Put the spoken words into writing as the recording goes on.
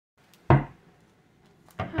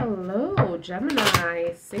Hello,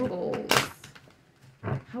 Gemini singles.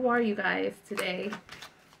 How are you guys today?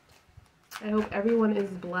 I hope everyone is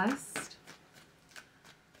blessed.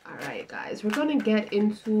 Alright guys, we're going to get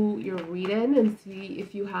into your reading and see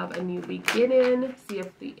if you have a new beginning. See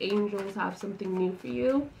if the angels have something new for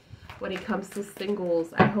you when it comes to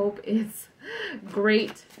singles. I hope it's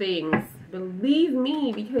great things. Believe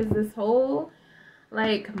me, because this whole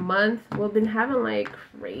month we've been having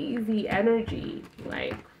crazy energy,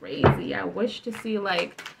 crazy. I wish to see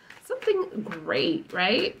something great,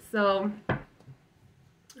 right? So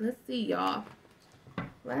let's see, y'all.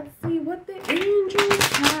 Let's see what the angels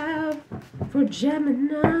have for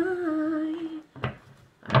Gemini.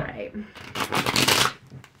 All right,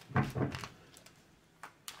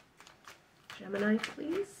 Gemini,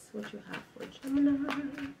 please, what you have for Gemini.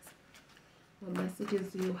 What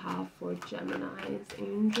messages do you have for Gemini's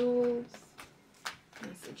angels?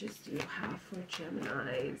 Messages do you have for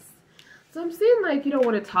Gemini's? So I'm seeing you don't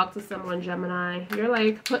want to talk to someone, Gemini.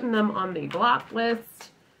 You're putting them on the block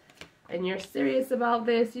list and you're serious about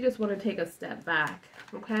this. You just want to take a step back,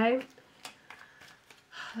 okay?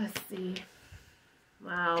 Let's see.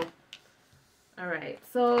 Wow. All right.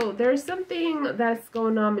 So there's something that's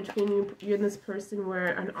going on between you and this person where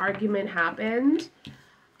an argument happened.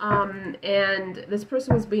 And this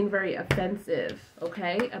person was being very offensive,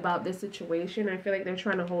 okay, about this situation. I feel like they're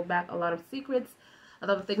trying to hold back a lot of secrets, a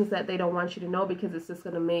lot of things that they don't want you to know because it's just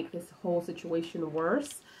going to make this whole situation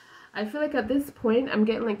worse. I feel like at this point, I'm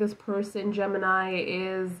getting this person, Gemini,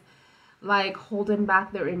 is holding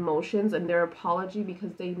back their emotions and their apology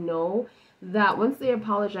because they know that once they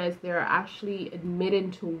apologize, they're actually admitting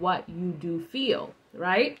to what you do feel,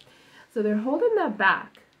 right? So they're holding that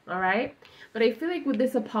back, all right? But I feel like with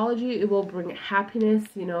this apology, it will bring happiness.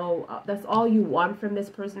 You know, that's all you want from this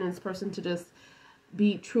person, and this person to just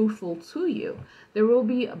be truthful to you. There will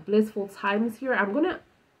be blissful times here.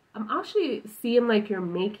 I'm actually seeing you're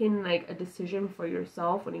making a decision for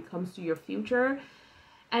yourself when it comes to your future.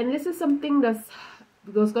 And this is something that's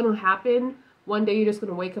going to happen. One day you're just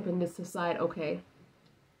going to wake up and just decide, okay,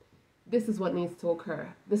 this is what needs to occur.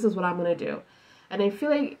 This is what I'm going to do. And I feel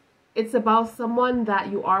like it's about someone that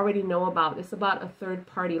you already know about. It's about a third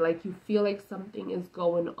party. You feel like something is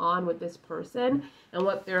going on with this person and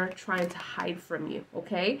what they're trying to hide from you,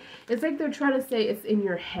 okay? It's like they're trying to say it's in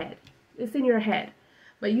your head. It's in your head.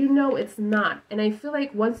 But you know it's not. And I feel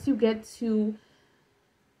like once you get to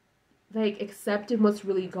accepting what's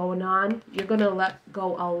really going on, you're going to let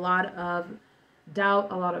go a lot of doubt,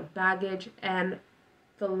 a lot of baggage, and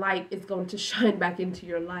the light is going to shine back into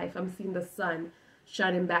your life. I'm seeing the sun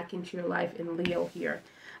shining back into your life in Leo here.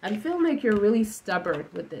 I'm feeling like you're really stubborn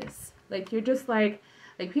with this. You're just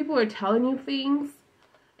people are telling you things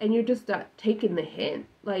and you're just not taking the hint.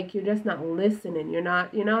 You're just not listening. You're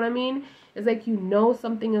not, you know what I mean? It's you know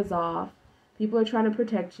something is off. People are trying to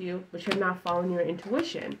protect you, but you're not following your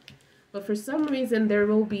intuition. But for some reason, there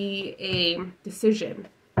will be a decision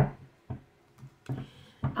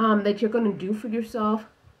that you're going to do for yourself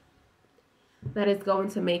that is going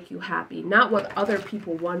to make you happy, not what other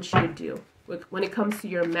people want you to do. When it comes to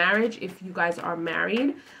your marriage, if you guys are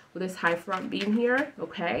married, with this high front being here,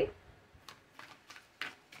 okay?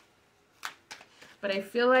 But I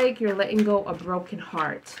feel like you're letting go a broken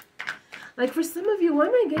heart. For some of you, why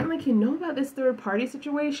am I getting you know about this third party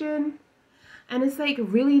situation? And it's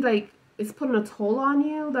really it's putting a toll on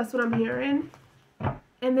you. That's what I'm hearing.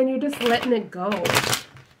 And then you're just letting it go.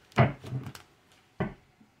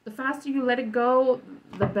 The faster you let it go,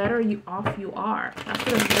 the better off you are. That's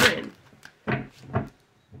what I'm hearing.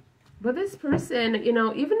 But this person, you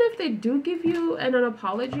know, even if they do give you an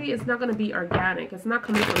apology, it's not going to be organic. It's not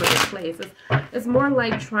coming from a good place. It's more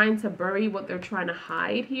like trying to bury what they're trying to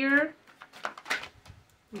hide here.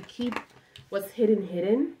 And keep what's hidden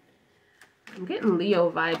hidden. I'm getting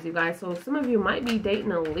Leo vibes, you guys. So some of you might be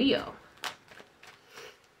dating a Leo.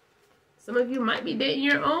 Some of you might be dating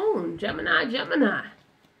your own Gemini.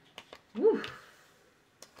 Woo.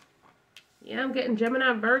 Yeah, I'm getting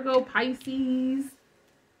Gemini, Virgo, Pisces,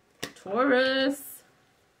 Taurus,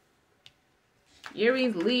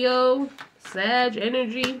 Aries, Leo, Sag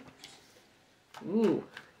energy. Ooh,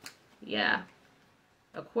 yeah.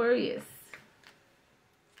 Aquarius,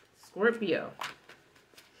 Scorpio,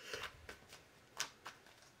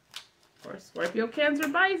 or Scorpio, Cancer,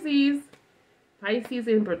 Pisces. Pisces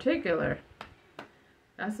in particular.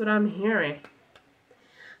 That's what I'm hearing.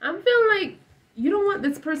 I'm feeling like you don't want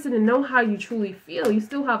this person to know how you truly feel. You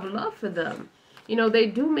still have love for them. You know, they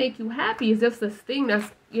do make you happy. It's just this thing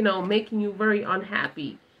that's, you know, making you very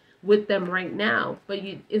unhappy. with them right now. But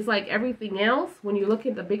it's like everything else, when you look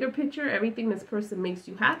at the bigger picture, everything this person makes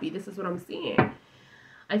you happy. This is what I'm seeing.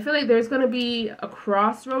 I feel like there's going to be a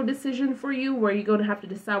crossroad decision for you where you're going to have to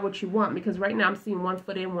decide what you want, because right now I'm seeing 1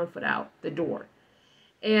 foot in, 1 foot out the door.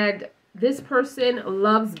 And this person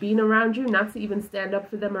loves being around you, not to even stand up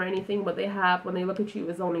for them or anything, but they have, when they look at you,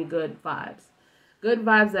 is only good vibes. Good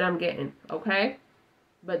vibes that I'm getting, okay?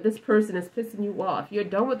 But this person is pissing you off. You're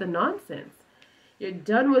done with the nonsense. You're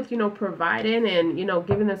done with, providing and,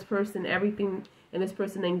 giving this person everything, and this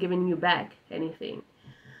person then giving you back anything.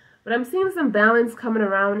 But I'm seeing some balance coming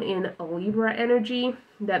around in a Libra energy,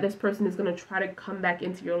 that this person is going to try to come back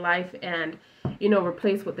into your life and,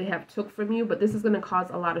 replace what they have took from you. But this is going to cause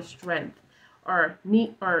a lot of strength, or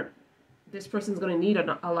this person's going to need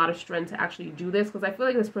a lot of strength to actually do this, because I feel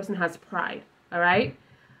like this person has pride, all right?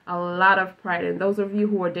 A lot of pride. And those of you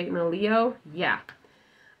who are dating a Leo, yeah,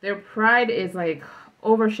 their pride is like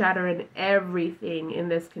overshadowing everything in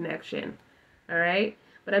this connection, all right?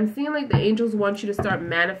 But I'm seeing like the angels want you to start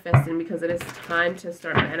manifesting, because it is time to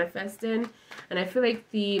start manifesting. And I feel like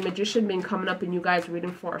the Magician been coming up in you guys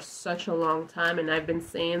reading for such a long time. And I've been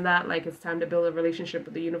saying that, like, it's time to build a relationship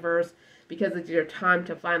with the universe, because it's your time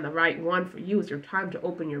to find the right one for you. It's your time to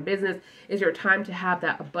open your business. It's your time to have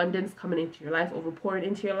that abundance coming into your life, overpouring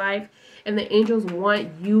into your life. And the angels want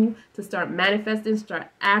you to start manifesting, start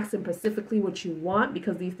asking specifically what you want,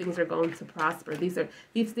 because these things are going to prosper. These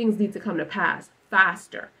things need to come to pass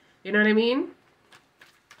faster. You know what I mean?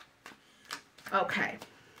 Okay.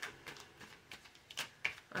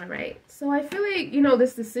 All right. So I feel like,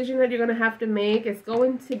 this decision that you're going to have to make is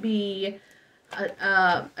going to be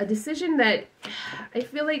a decision that I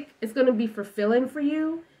feel like it's going to be fulfilling for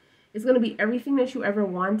you. It's going to be everything that you ever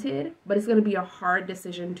wanted, but it's going to be a hard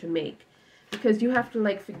decision to make, because you have to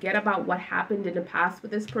like forget about what happened in the past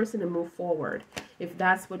with this person and move forward, if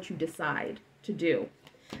that's what you decide to do.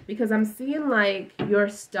 Because I'm seeing like you're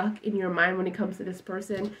stuck in your mind when it comes to this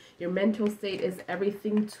person. Your mental state is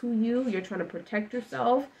everything to you. You're trying to protect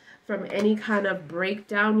yourself from any kind of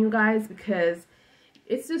breakdown, you guys, because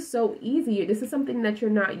it's just so easy. This is something that you're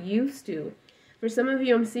not used to. For some of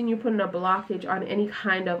you, I'm seeing you putting a blockage on any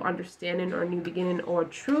kind of understanding or new beginning or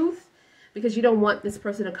truth, because you don't want this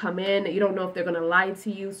person to come in. You don't know if they're going to lie to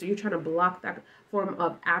you, so you're trying to block that form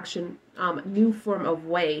of action, new form of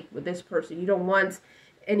way with this person. You don't want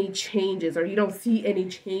any changes, or you don't see any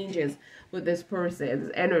changes with this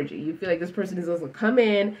person's energy. You feel like this person is going to come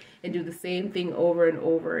in and do the same thing over and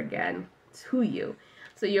over again to you.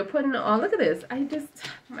 So you're putting, oh, look at this.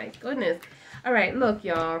 My goodness. All right, look,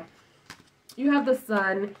 y'all. You have the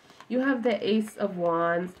Sun. You have the Ace of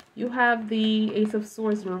Wands. You have the Ace of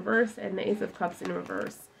Swords in reverse and the Ace of Cups in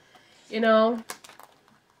reverse.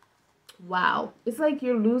 Wow. It's like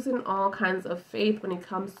you're losing all kinds of faith when it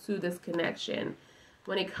comes to this connection.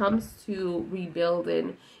 When it comes to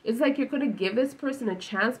rebuilding, it's like you're going to give this person a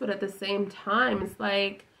chance, but at the same time, it's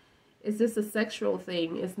like, it's just a sexual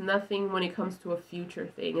thing. It's nothing when it comes to a future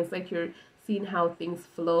thing. It's like you're seeing how things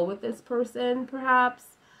flow with this person,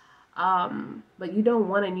 perhaps. But you don't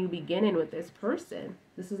want a new beginning with this person.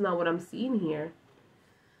 This is not what I'm seeing here.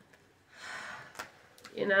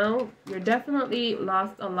 You're definitely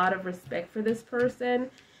lost a lot of respect for this person.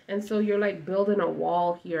 And so you're like building a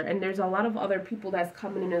wall here. And there's a lot of other people that's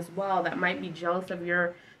coming in as well that might be jealous of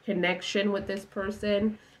your connection with this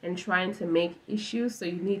person and trying to make issues. So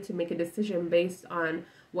you need to make a decision based on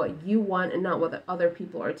what you want and not what the other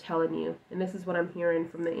people are telling you. And this is what I'm hearing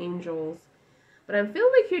from the angels. But I feel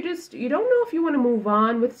like you don't know if you want to move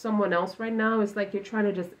on with someone else right now. It's like you're trying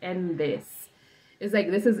to just end this. It's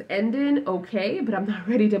like, this is ending, okay, but I'm not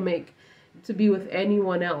ready to be with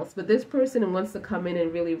anyone else. But this person wants to come in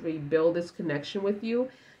and really rebuild this connection with you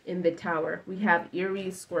in the Tower. We have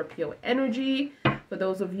Aries, Scorpio energy for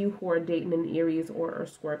those of you who are dating an Aries or a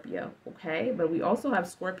Scorpio, okay? But we also have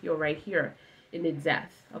Scorpio right here in the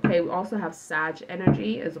Death, okay? We also have Sag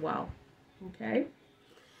energy as well, okay?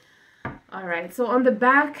 All right, so on the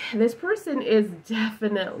back, this person is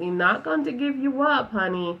definitely not going to give you up,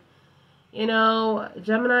 honey.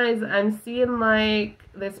 Geminis, I'm seeing like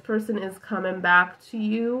this person is coming back to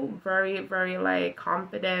you very, very like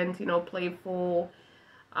confident, playful.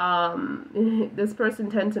 This person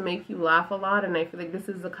tends to make you laugh a lot, and I feel like this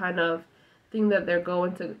is the kind of thing that they're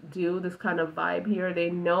going to do, this kind of vibe here. They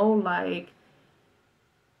know, like,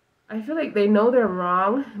 I feel like they know they're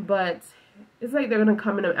wrong, but it's like they're going to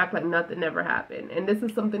come in and act like nothing ever happened. And this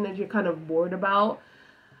is something that you're kind of bored about.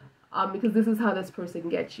 Because this is how this person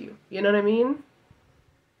gets you. You know what I mean?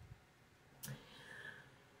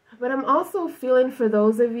 But I'm also feeling for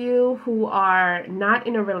those of you who are not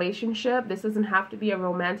in a relationship. This doesn't have to be a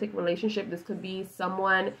romantic relationship. This could be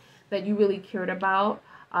someone that you really cared about,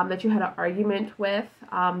 that you had an argument with,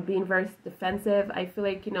 being very defensive. I feel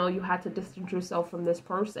like, you know, you had to distance yourself from this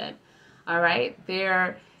person. All right?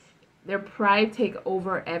 Their pride take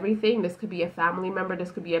over everything. This could be a family member.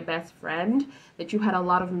 This could be a best friend that you had a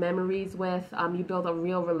lot of memories with. You build a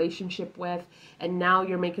real relationship with. And now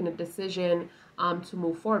you're making a decision to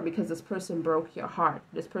move forward because this person broke your heart.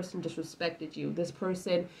 This person disrespected you. This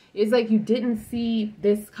person is like, you didn't see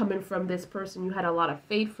this coming from this person. You had a lot of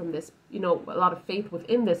faith from this, you know, a lot of faith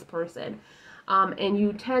within this person. And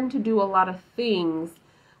you tend to do a lot of things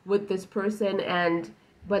with this person,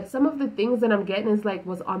 but some of the things that I'm getting is like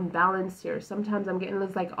was unbalanced here. Sometimes I'm getting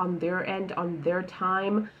this like on their end, on their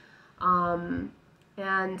time. And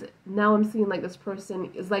now I'm seeing like this person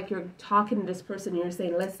is like, you're talking to this person and you're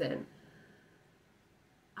saying, listen,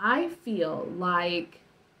 I feel like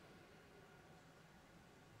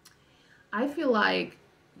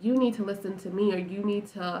you need to listen to me, or you need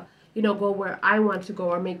to, you know, go where I want to go,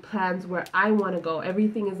 or make plans where I want to go.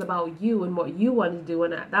 Everything is about you and what you want to do,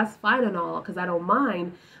 and that's fine and all, because I don't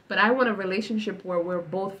mind, but I want a relationship where we're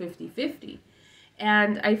both 50-50.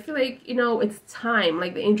 And I feel like, you know, it's time,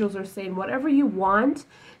 like the angels are saying, whatever you want,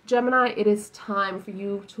 Gemini, it is time for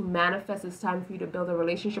you to manifest. It's time for you to build a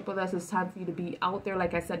relationship with us. It's time for you to be out there.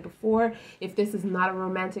 Like I said before, if this is not a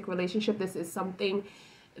romantic relationship, this is something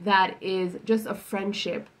that is just a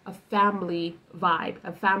friendship, a family vibe,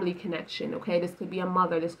 a family connection, okay? This could be a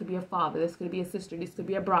mother, this could be a father, this could be a sister, this could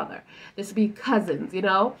be a brother, this could be cousins, you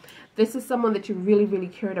know? This is someone that you really, really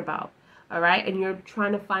cared about, all right? And you're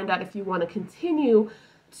trying to find out if you want to continue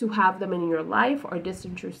to have them in your life or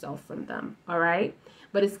distance yourself from them, all right?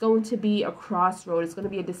 But it's going to be a crossroad. It's going to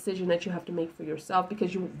be a decision that you have to make for yourself,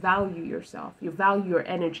 because you value yourself. You value your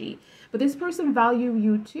energy. But this person values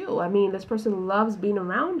you too. I mean, this person loves being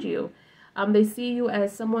around you. They see you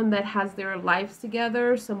as someone that has their lives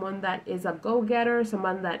together, someone that is a go-getter,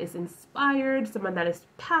 someone that is inspired, someone that is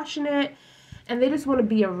passionate, and they just want to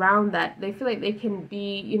be around that. They feel like they can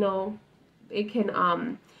be, you know, they can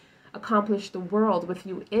accomplish the world with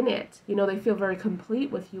you in it. You know, they feel very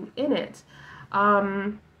complete with you in it.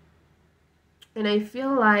 And I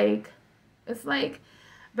feel like it's like,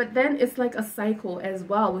 but then it's like a cycle as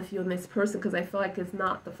well with you and this person, because I feel like it's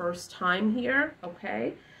not the first time here,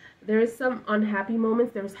 okay? There is some unhappy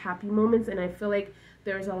moments, there's happy moments, and I feel like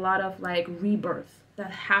there's a lot of like rebirth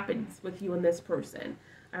that happens with you and this person,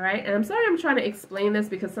 all right? And I'm sorry I'm trying to explain this,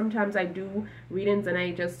 because sometimes I do readings and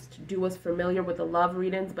I just do what's familiar with the love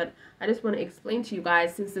readings, but I just want to explain to you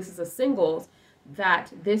guys, since this is a singles,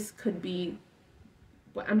 that this could be,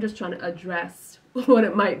 but I'm just trying to address what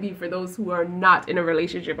it might be for those who are not in a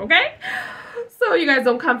relationship, okay? So you guys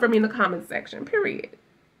don't come for me in the comment section, period.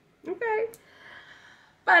 Okay?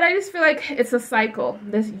 But I just feel like it's a cycle.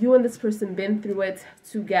 You and this person been through it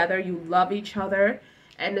together. You love each other,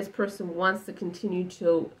 and this person wants to continue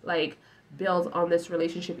to like build on this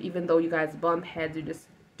relationship, even though you guys bump heads. You just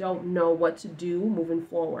don't know what to do moving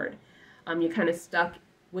forward. You're kind of stuck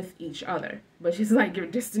with each other, but she's like, you're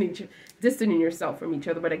distancing yourself from each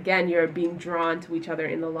other, but again, you're being drawn to each other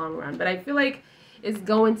in the long run. But I feel like it's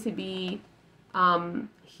going to be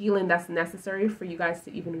healing that's necessary for you guys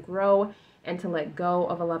to even grow and to let go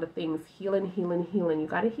of a lot of things. Healing. You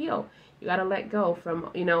got to heal. You got to let go from,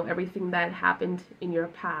 you know, everything that happened in your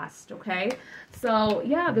past, okay? So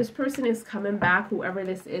yeah, this person is coming back, whoever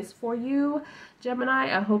this is for you,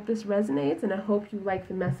 Gemini. I hope this resonates, and I hope you like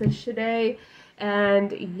the message today.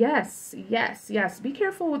 And yes, be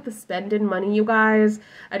careful with the spending money, you guys.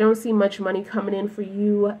 I don't see much money coming in for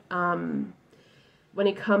you when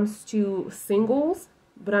it comes to singles,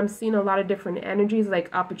 but I'm seeing a lot of different energies, like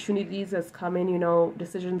opportunities that's coming, you know,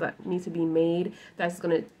 decisions that need to be made that's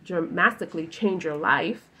going to dramatically change your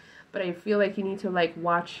life. But I feel like you need to like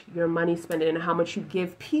watch your money spending and how much you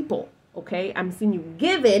give people, okay? I'm seeing you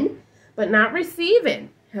giving, but not receiving.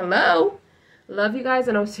 Hello? Love you guys,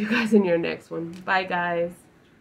 and I'll see you guys in your next one. Bye, guys.